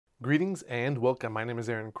Greetings and welcome. My name is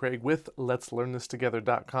Aaron Craig with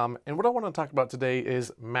Let'sLearnThisTogether.com, and what I want to talk about today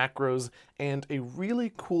is macros and a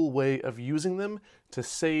really cool way of using them to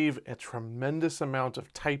save a tremendous amount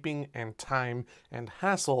of typing and time and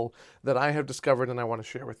hassle that I have discovered and I want to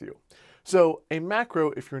share with you. So a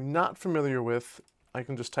macro, if you're not familiar with, I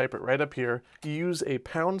can just type it right up here. You use a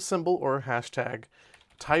pound symbol or a hashtag,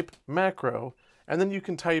 type macro, and then you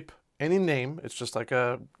can type any name. It's just like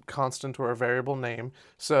a constant or a variable name.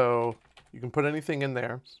 So you can put anything in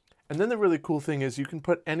there. And then the really cool thing is you can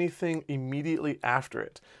put anything immediately after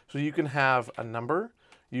it. So you can have a number,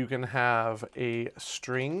 you can have a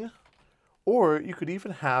string, or you could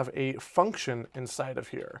even have a function inside of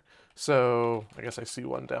here. So I guess I see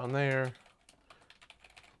one down there.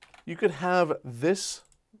 You could have this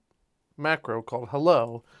macro called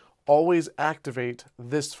hello always activate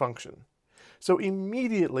this function. So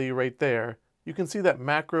immediately right there, you can see that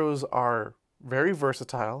macros are very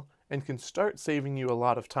versatile and can start saving you a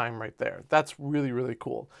lot of time right there. That's really, really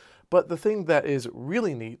cool. But the thing that is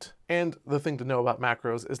really neat, and the thing to know about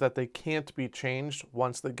macros, is that they can't be changed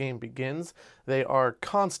once the game begins. They are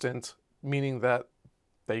constant, meaning that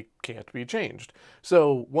they can't be changed.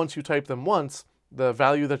 So once you type them once, the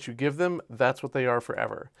value that you give them, that's what they are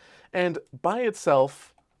forever. And by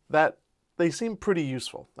itself, they seem pretty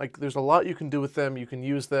useful. Like there's a lot you can do with them, you can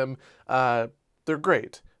use them, they're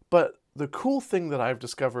great. But the cool thing that I've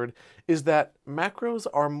discovered is that macros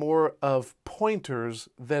are more of pointers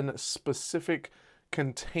than specific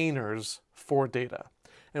containers for data.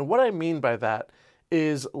 And what I mean by that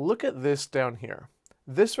is look at this down here.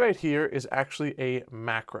 This right here is actually a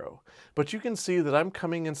macro, but you can see that I'm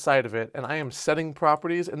coming inside of it and I am setting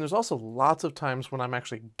properties, and there's also lots of times when I'm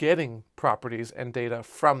actually getting properties and data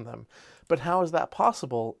from them. But how is that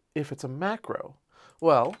possible if it's a macro?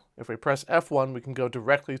 Well, if we press F1, we can go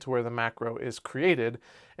directly to where the macro is created,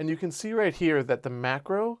 and you can see right here that the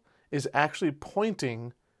macro is actually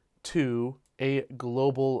pointing to a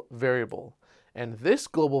global variable. And this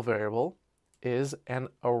global variable is an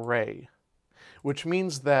array, which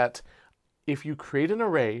means that if you create an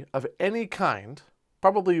array of any kind,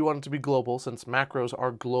 probably you want it to be global since macros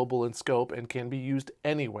are global in scope and can be used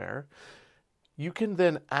anywhere, you can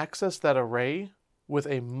then access that array with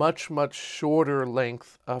a much, much shorter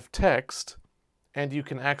length of text, and you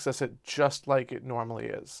can access it just like it normally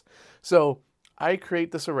is. So I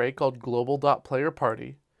create this array called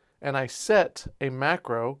global.playerParty, and I set a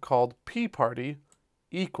macro called pparty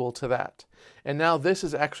equal to that. And now this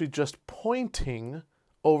is actually just pointing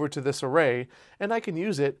over to this array, and I can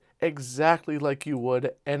use it exactly like you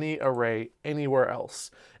would any array anywhere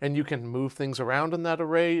else. And you can move things around in that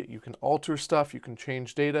array, you can alter stuff, you can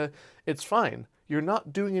change data. It's fine. You're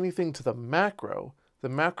not doing anything to the macro. The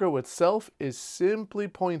macro itself is simply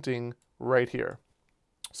pointing right here.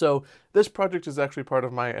 So this project is actually part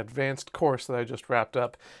of my advanced course that I just wrapped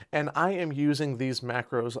up, and I am using these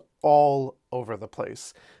macros all over the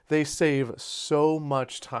place. They save so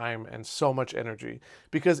much time and so much energy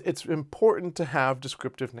because it's important to have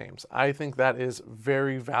descriptive names. I think that is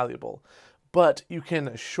very valuable. But you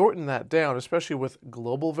can shorten that down, especially with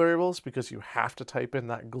global variables, because you have to type in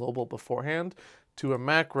that global beforehand, to a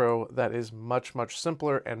macro that is much, much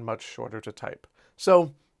simpler and much shorter to type.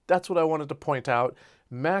 So that's what I wanted to point out.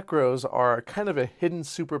 Macros are kind of a hidden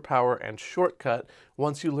superpower and shortcut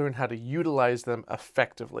once you learn how to utilize them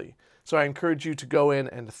effectively. So I encourage you to go in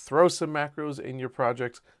and throw some macros in your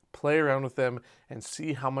projects, play around with them, and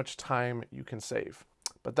see how much time you can save.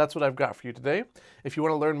 But that's what I've got for you today. If you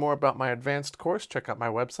want to learn more about my advanced course, check out my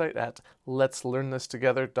website at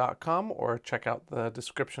Let'sLearnThisTogether.com or check out the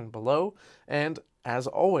description below. And as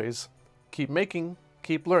always, keep making,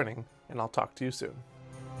 keep learning, and I'll talk to you soon.